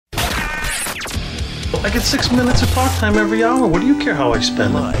I get 6 minutes of talk time every hour. What do you care how I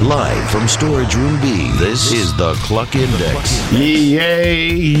spend it? Live from Storage Room B, this is the Cluck Index.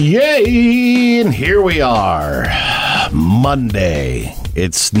 Yay! And here we are. Monday.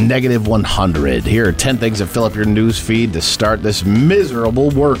 It's negative 100. Here are 10 things that fill up your news feed to start this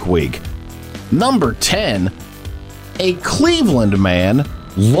miserable work week. Number 10, a Cleveland man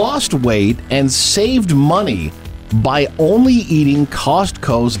lost weight and saved money by only eating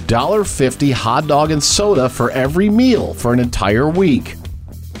Costco's $1.50 hot dog and soda for every meal for an entire week.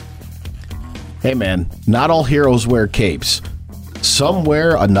 Hey man, not all heroes wear capes. Some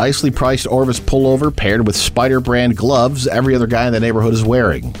wear a nicely priced Orvis pullover paired with Spider brand gloves every other guy in the neighborhood is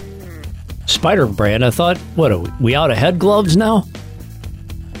wearing. Spider brand? I thought, what, are we out of head gloves now?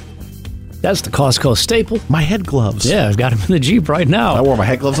 That's the Costco staple. My head gloves. Yeah, I've got them in the Jeep right now. I wore my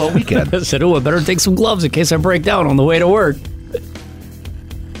head gloves all weekend. I said, I better take some gloves in case I break down on the way to work.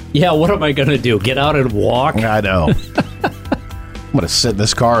 Yeah, what am I going to do? Get out and walk? I know. I'm going to sit in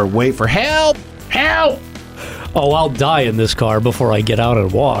this car and wait for help. Help! Oh, I'll die in this car before I get out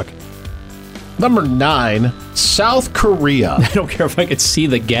and walk. Number 9, South Korea. I don't care if I could see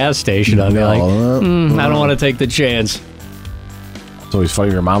the gas station. I'd be like, I don't want to take the chance. It's always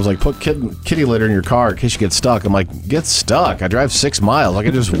funny. Your mom's like, put kitty litter in your car in case you get stuck. I'm like, get stuck? I drive 6 miles. I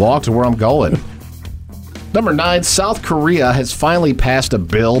can just walk to where I'm going. Number 9, South Korea has finally passed a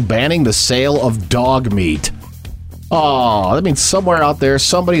bill banning the sale of dog meat. Oh, that means somewhere out there,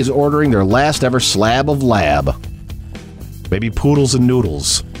 somebody's ordering their last ever slab of lab. Maybe poodles and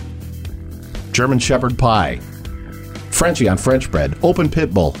noodles. German Shepherd pie. Frenchie on French bread. Open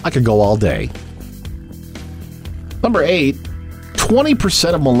pit bull. I could go all day. Number 8,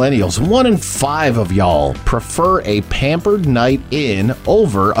 20% of millennials, 1 in 5 of y'all, prefer a pampered night in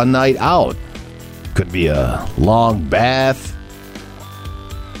over a night out. Could be a long bath,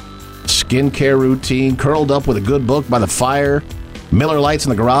 skincare routine, curled up with a good book by the fire, Miller Lights in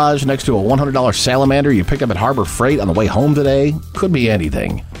the garage next to a $100 salamander you picked up at Harbor Freight on the way home today. Could be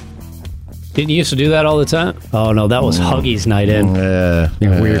anything. Didn't you used to do that all the time? Oh, no, that was Huggies night in.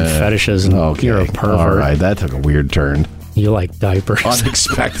 Weird fetishes, and you're a pervert. All right, that took a weird turn. You like diapers.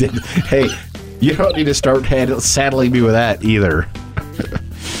 Unexpected. Hey, you don't need to start saddling me with that either.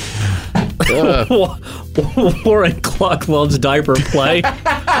 Warren Cluck loves diaper play.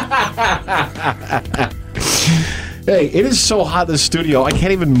 Hey, it is so hot in the studio, I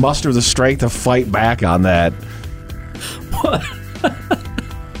can't even muster the strength to fight back on that. What?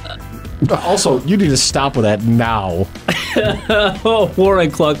 Also, you need to stop with that now.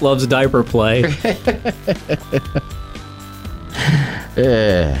 Warren Cluck loves diaper play.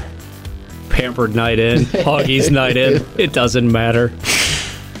 Pampered night in, Huggies night in, it doesn't matter.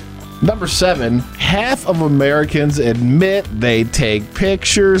 Number 7, half of Americans admit they take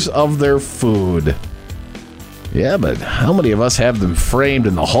pictures of their food. Yeah, but how many of us have them framed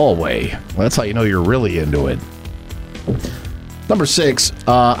in the hallway? Well, that's how you know you're really into it. Number 6,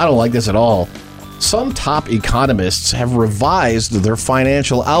 I don't like this at all. Some top economists have revised their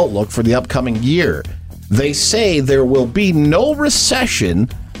financial outlook for the upcoming year. They say there will be no recession,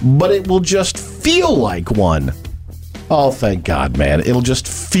 but it will just feel like one. Oh, thank God, man. It'll just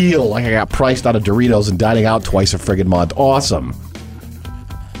feel like I got priced out of Doritos and dining out twice a friggin' month. Awesome.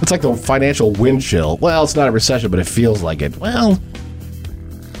 It's like the financial wind chill. Well, it's not a recession, but it feels like it. Well.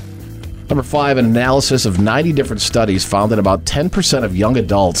 Number 5, an analysis of 90 different studies found that about 10% of young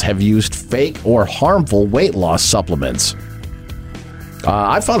adults have used fake or harmful weight loss supplements.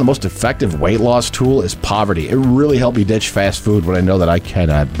 I found the most effective weight loss tool is poverty. It really helped me ditch fast food when I know that I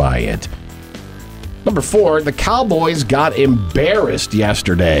cannot buy it. Number 4, the Cowboys got embarrassed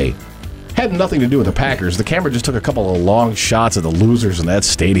yesterday. Had nothing to do with the Packers. The camera just took a couple of long shots of the losers in that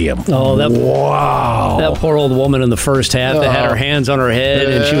stadium. Oh, wow. That poor old woman in the first half that had her hands on her head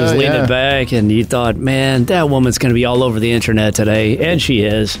and she was leaning back, and you thought, man, that woman's going to be all over the internet today, and she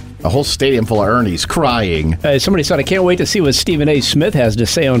is. A whole stadium full of Ernies crying. Somebody said, I can't wait to see what Stephen A. Smith has to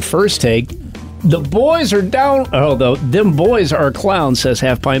say on First Take. The boys are down. Oh, them boys are clowns, says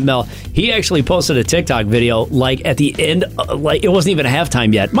Half Pint Mel. He actually posted a TikTok video, like at the end, like it wasn't even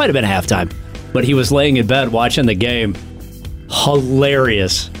halftime yet. Might have been halftime, but he was laying in bed watching the game.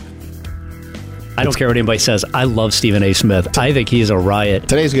 Hilarious. I don't care what anybody says. I love Stephen A. Smith. I think he's a riot.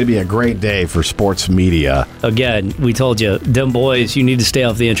 Today's going to be a great day for sports media. Again, we told you, them boys, you need to stay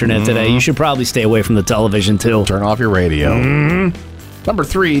off the internet today. You should probably stay away from the television, too. Turn off your radio. Number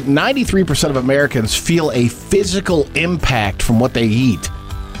 3, 93% of Americans feel a physical impact from what they eat.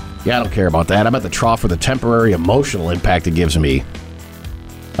 Yeah, I don't care about that. I'm at the trough for the temporary emotional impact it gives me.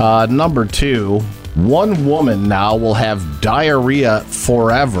 Number 2, One woman now will have diarrhea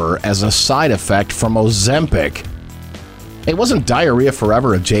forever as a side effect from Ozempic. It wasn't Diarrhea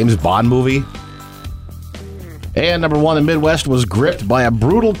Forever a James Bond movie? And number 1, the Midwest was gripped by a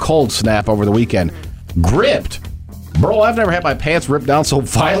brutal cold snap over the weekend. Gripped? Bro, I've never had my pants ripped down so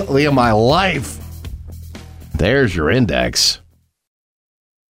violently in my life. There's your index.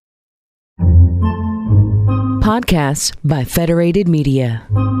 Podcasts by Federated Media.